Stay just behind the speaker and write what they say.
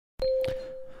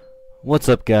What's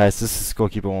up, guys? This is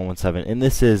Scorekeeper117, and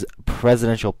this is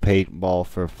Presidential Paintball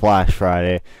for Flash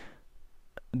Friday.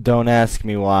 Don't ask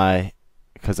me why,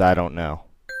 because I don't know.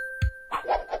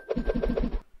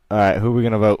 Alright, who are we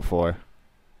going to vote for?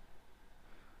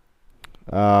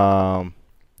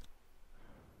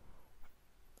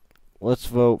 Let's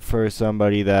vote for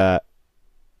somebody that,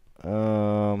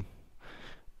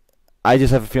 I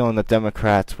just have a feeling that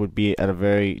Democrats would be at a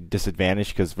very disadvantage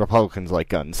because Republicans like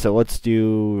guns. So let's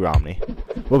do Romney.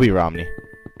 We'll be Romney.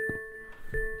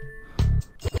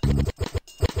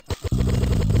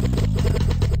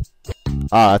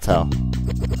 Ah, that's how.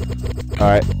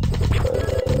 Alright.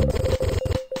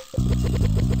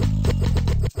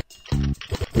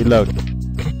 Reload.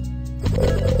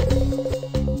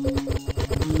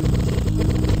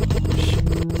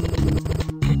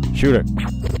 Shoot her.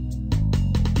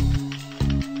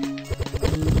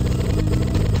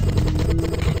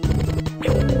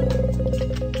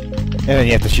 And then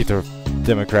you have to shoot the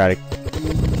Democratic.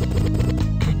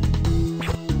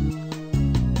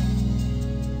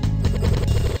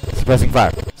 Suppressing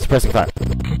fire. Suppressing fire.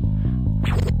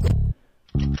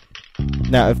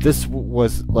 Now, if this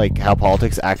was like how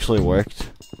politics actually worked.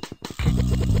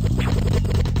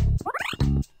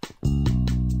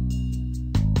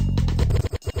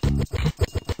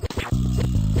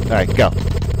 Alright, go.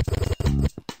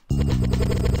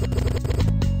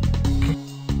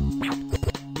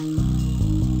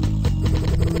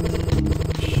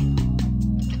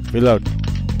 Reload.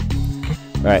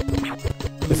 Alright.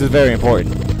 This is very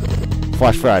important.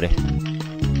 Flash Friday.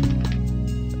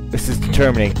 This is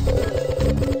determining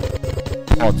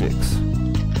politics.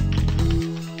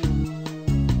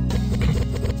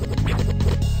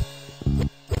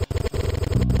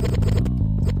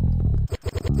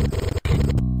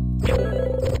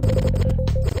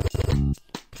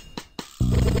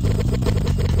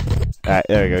 Alright,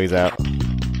 there we go, he's out.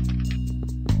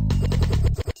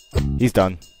 He's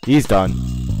done. He's done.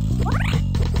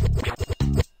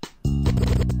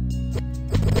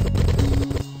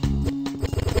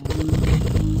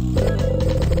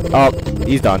 Oh,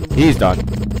 he's done. He's done.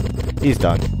 He's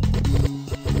done.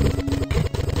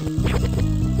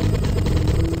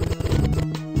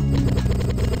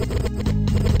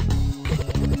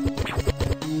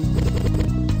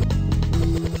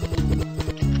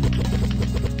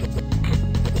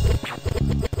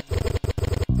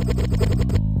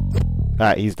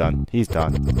 Alright, he's done. He's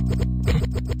done.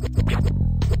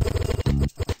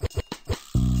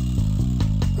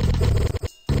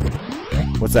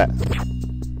 What's that?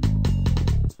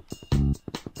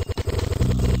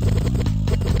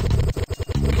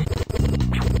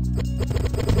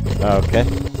 Okay.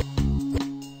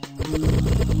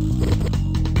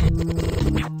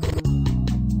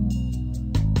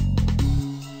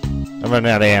 I'm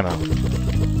running out of ammo.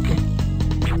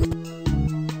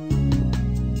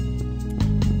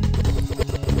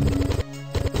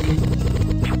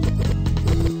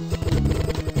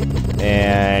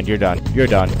 And you're done. You're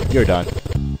done. You're done.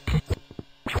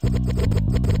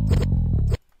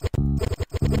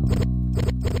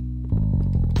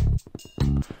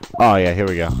 Oh yeah, here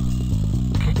we go.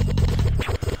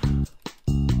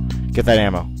 Get that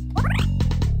ammo.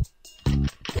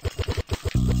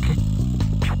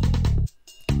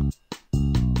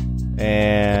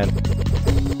 And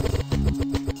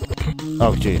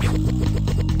oh jeez.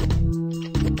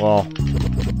 Well,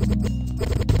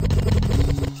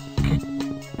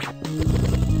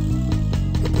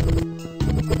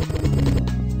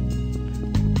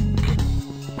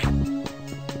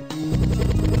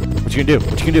 what you gonna do?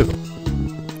 What you gonna do?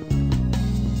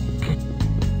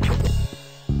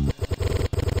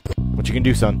 What you can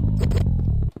do, son?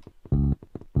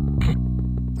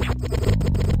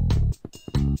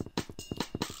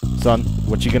 Son,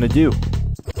 what you gonna do?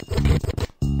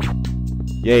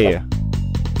 Yeah.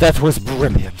 That was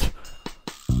brilliant.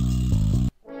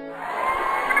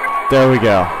 There we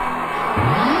go.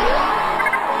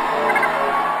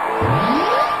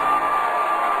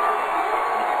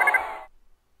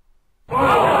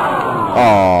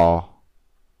 Oh.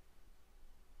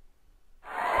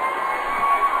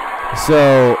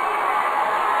 So,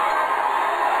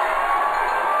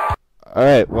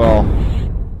 alright, well,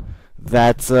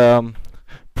 that's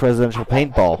Presidential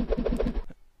Paintball.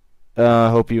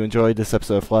 Hope you enjoyed this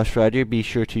episode of Flash Friday. Be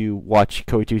sure to watch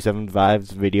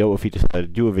Cody275's video if he decided to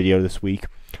do a video this week.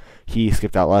 He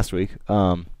skipped out last week.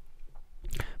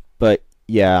 But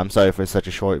yeah, I'm sorry for such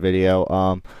a short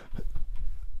video.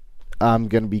 I'm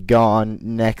gonna be gone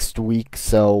next week,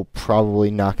 so probably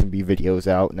not gonna be videos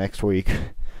out next week.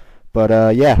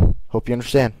 But yeah, hope you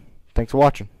understand. Thanks for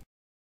watching.